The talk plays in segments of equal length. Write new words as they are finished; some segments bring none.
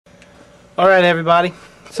Alright everybody,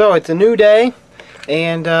 so it's a new day,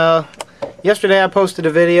 and yesterday I posted a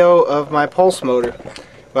video of my pulse motor.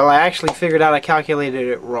 Well, I actually figured out I calculated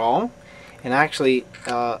it wrong, and actually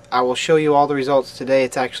I will show you all the results today.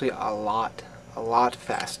 It's actually a lot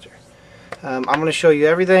faster. I'm going to show you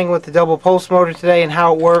everything with the double pulse motor today and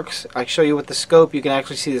how it works. I can show you with the scope. You can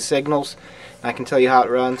actually see the signals. I can tell you how it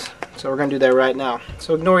runs. So we're going to do that right now.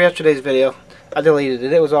 So ignore yesterday's video. I deleted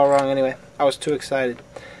it. It was all wrong anyway. I was too excited.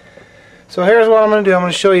 So here's what I'm going to do. I'm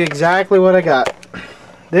going to show you exactly what I got.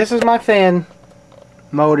 This is my fan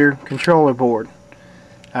motor controller board.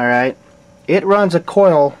 Alright. It runs a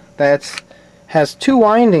coil that has two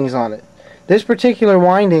windings on it. This particular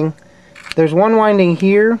winding, there's one winding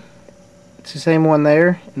here, it's the same one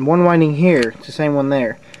there, and one winding here, it's the same one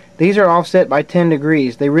there. These are offset by 10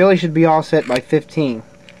 degrees. They really should be offset by 15.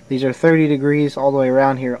 These are 30 degrees all the way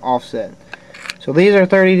around here offset. So these are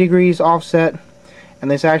 30 degrees offset, and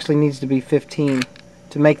this actually needs to be 15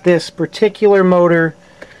 to make this particular motor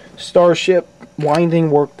Starship winding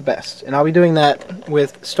work the best. And I'll be doing that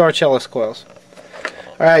with Starship coils.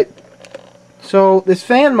 Alright, so this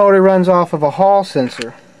fan motor runs off of a Hall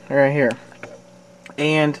sensor right here.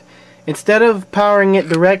 And instead of powering it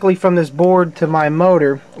directly from this board to my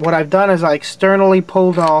motor, what I've done is I externally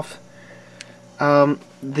pulled off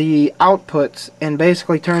the outputs and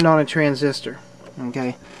basically turned on a transistor.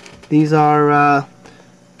 Okay, these are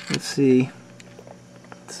let's see,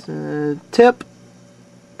 it's tip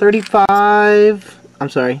 35, I'm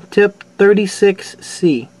sorry, tip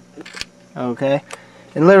 36C. Okay,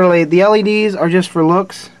 and literally the LEDs are just for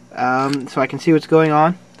looks, so I can see what's going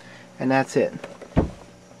on, and that's it.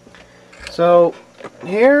 So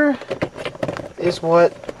here is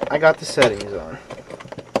what I got the settings on.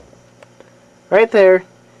 Right there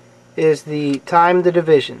is the time to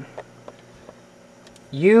division.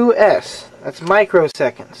 US, that's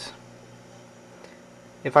microseconds.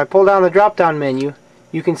 If I pull down the drop down menu,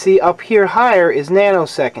 you can see up here higher is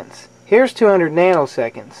nanoseconds. Here's 200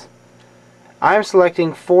 nanoseconds. I'm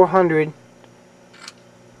selecting 400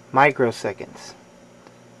 microseconds.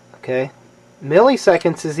 Okay,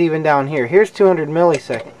 milliseconds is even down here. Here's 200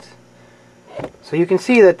 milliseconds. So you can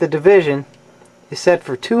see that the division is set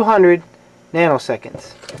for 200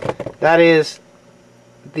 nanoseconds. That is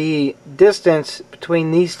the distance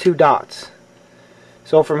between these two dots.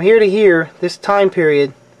 So from here to here, this time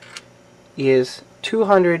period is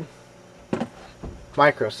 200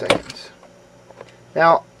 microseconds.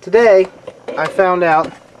 Now today I found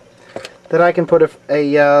out that I can put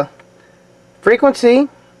a frequency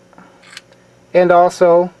and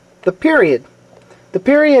also the period. The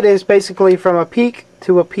period is basically from a peak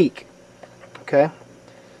to a peak. Okay,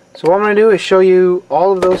 so what I'm going to do is show you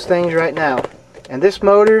all of those things right now. And this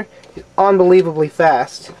motor is unbelievably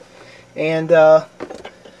fast, and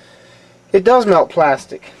it does melt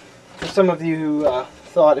plastic. For some of you who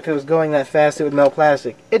thought if it was going that fast it would melt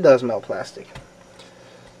plastic, it does melt plastic.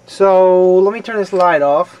 So let me turn this light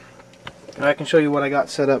off, and I can show you what I got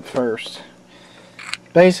set up first.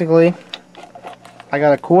 Basically, I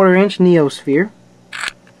got a 1/4 inch neosphere.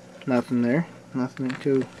 Nothing there, nothing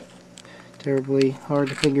too terribly hard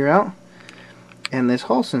to figure out. And this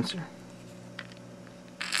Hall sensor.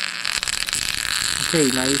 Okay,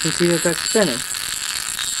 now you can see that that's spinning.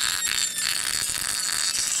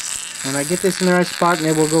 When I get this in the right spot, and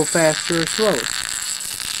it will go faster or slower.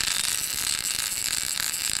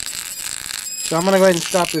 So I'm going to go ahead and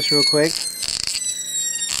stop this real quick.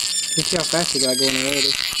 You can see how fast it got going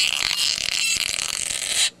already.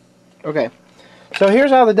 Okay, so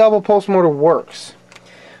here's how the double pulse motor works.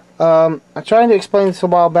 I tried to explain this a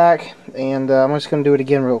while back, and I'm just going to do it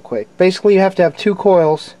again real quick. Basically, you have to have two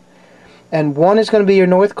coils, and one is going to be your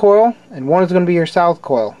north coil, and one is going to be your south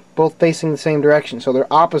coil, both facing the same direction. So they're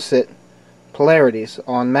opposite polarities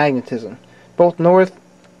on magnetism. Both north,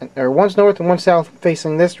 or one's north and one's south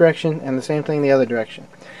facing this direction, and the same thing the other direction.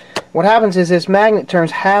 What happens is this magnet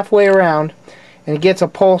turns halfway around, and it gets a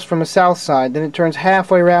pulse from the south side. Then it turns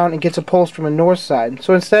halfway around and gets a pulse from the north side.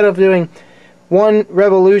 So instead of doing one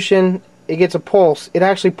revolution, it gets a pulse. It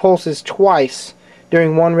actually pulses twice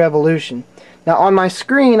during one revolution. Now on my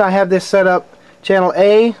screen I have this set up. Channel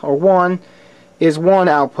A, or 1, is one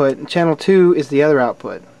output, and channel 2 is the other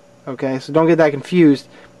output. Okay, so don't get that confused.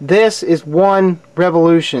 This is one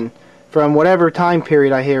revolution from whatever time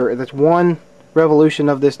period I hear. That's one revolution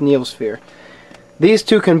of this neosphere. These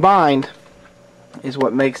two combined is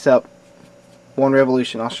what makes up one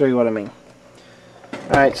revolution. I'll show you what I mean.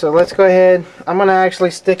 Alright, so let's go ahead. I'm going to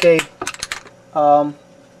actually stick a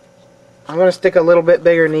little bit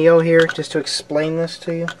bigger neo here just to explain this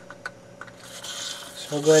to you.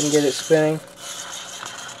 So we'll go ahead and get it spinning.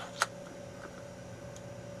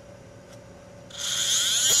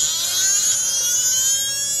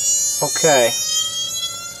 Okay.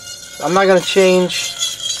 I'm not gonna change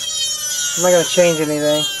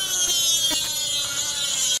anything.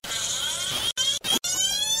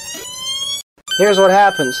 Here's what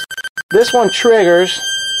happens. This one triggers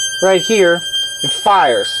right here and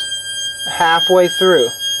fires halfway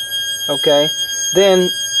through. Okay? Then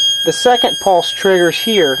the second pulse triggers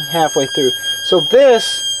here halfway through. So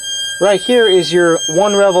this right here is your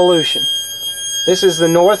one revolution. This is the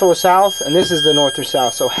north or south, and this is the north or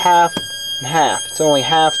south. So half and half. It's only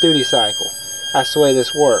half duty cycle. That's the way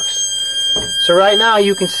this works. So right now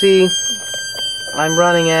you can see I'm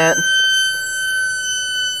running at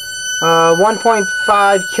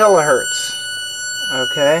 1.5 kilohertz.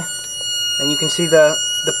 Okay? And you can see the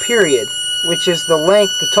period, which is the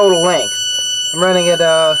length, the total length. I'm running at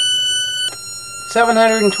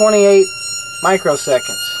 728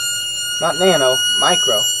 microseconds. Not nano,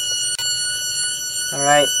 micro.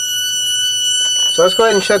 Alright. So let's go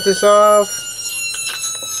ahead and shut this off.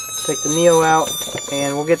 Take the Neo out,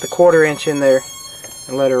 and we'll get the 1/4 inch in there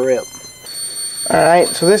and let her rip. Alright,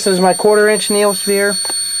 so this is my 1/4 inch Neosphere,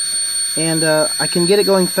 and I can get it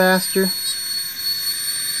going faster,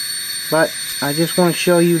 but I just want to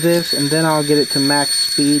show you this, and then I'll get it to max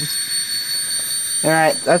speed.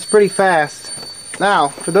 Alright, that's pretty fast. Now,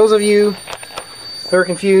 for those of you who are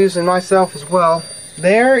confused, and myself as well,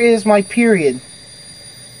 there is my period.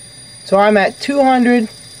 So I'm at 208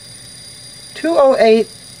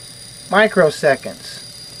 microseconds.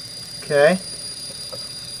 Okay?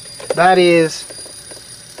 That is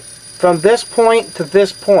from this point to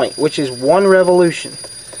this point, which is one revolution.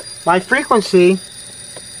 My frequency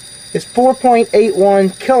is 4.81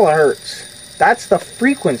 kilohertz. That's the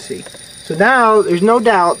frequency. So now there's no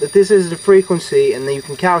doubt that this is the frequency, and then you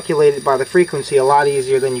can calculate it by the frequency a lot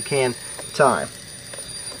easier than you can time.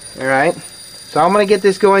 Alright? So I'm going to get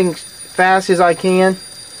this going fast as I can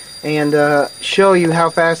and show you how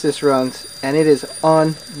fast this runs, and it is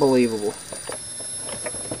unbelievable.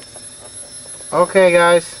 Okay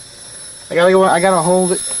guys, I gotta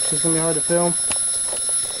hold it. It's gonna be hard to film,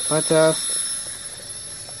 but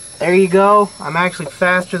there you go. I'm actually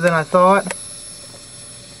faster than I thought.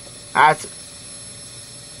 That's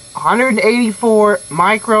 184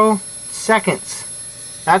 microseconds.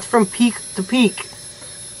 That's from peak to peak.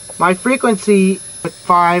 My frequency is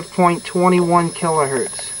 5.21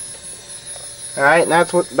 kilohertz. Alright, and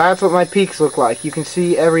that's what my peaks look like. You can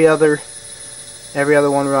see every other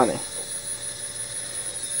one running.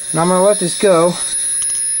 Now I'm gonna let this go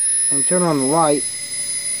and turn on the light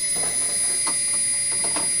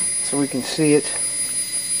so we can see it.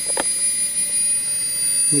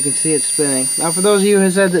 You can see it spinning. Now, for those of you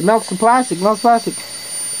who said that melts the plastic,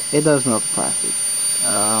 it does melt the plastic.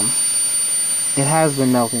 It has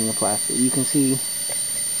been melting the plastic. You can see,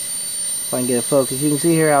 if I can get a focus, you can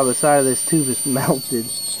see here how the side of this tube is melted.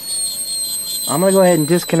 I'm going to go ahead and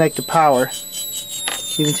disconnect the power.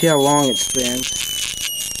 You can see how long it spins.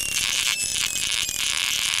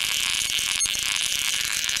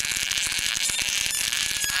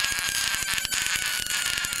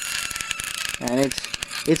 And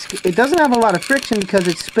it doesn't have a lot of friction because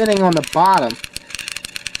it's spinning on the bottom.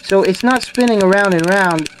 So it's not spinning around and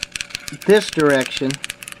around this direction.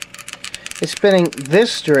 It's spinning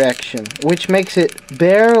this direction, which makes it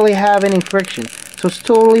barely have any friction. So it's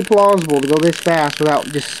totally plausible to go this fast without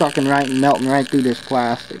just sucking right and melting right through this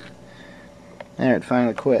plastic. There, it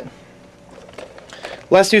finally quit.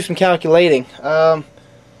 Let's do some calculating. It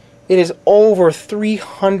is over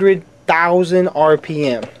 300,000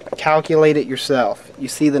 RPM. Calculate it yourself. You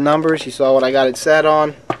see the numbers, you saw what I got it set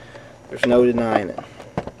on. There's no denying it.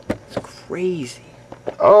 It's crazy.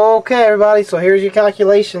 Okay, everybody, so here's your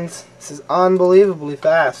calculations. This is unbelievably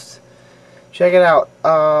fast. Check it out.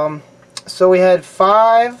 So we had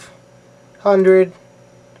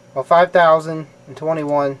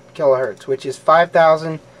 5,021 kilohertz, which is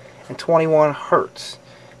 5,021 hertz.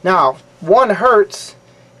 Now, 1 hertz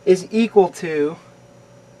is equal to,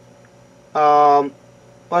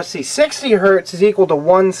 let's see, 60 hertz is equal to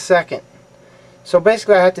 1 second. So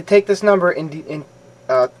basically I have to take this number and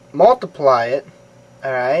multiply it,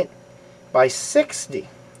 alright, by 60.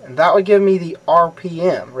 And that would give me the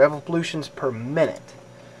RPM, revolutions per minute.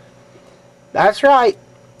 That's right.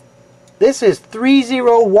 This is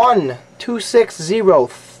 301,260.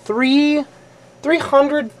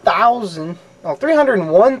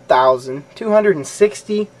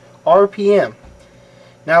 301,260 RPM.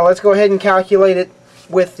 Now let's go ahead and calculate it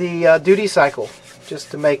with the duty cycle, just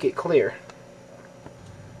to make it clear.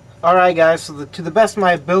 Alright guys, so to the best of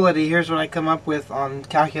my ability, here's what I come up with on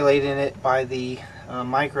calculating it by the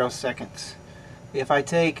microseconds. if I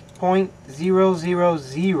take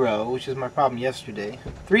 0.000, which is my problem yesterday,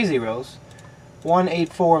 3 zeros,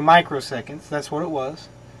 184 microseconds, that's what it was.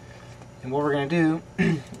 And what we're going to do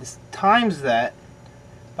is times that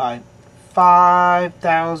by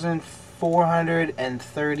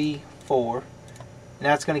 5,434, and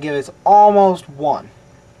that's going to give us almost 1.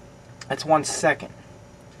 That's 1 second.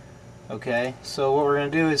 Okay, so what we're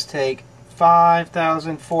going to do is take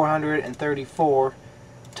 5,434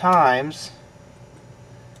 times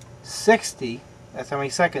 60, that's how many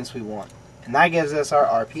seconds we want. And that gives us our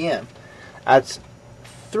RPM. That's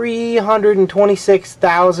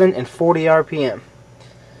 326,040 RPM.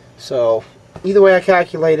 So either way I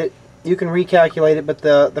calculate it, you can recalculate it, but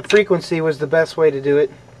the frequency was the best way to do it.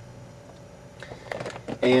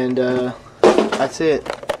 And that's it.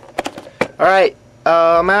 Alright,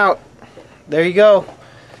 I'm out. There you go.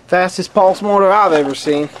 Fastest pulse motor I've ever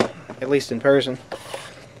seen, at least in person.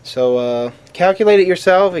 So calculate it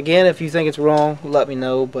yourself. Again, if you think it's wrong, let me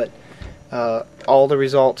know, but all the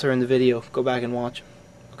results are in the video. Go back and watch them.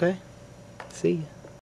 Okay? See ya.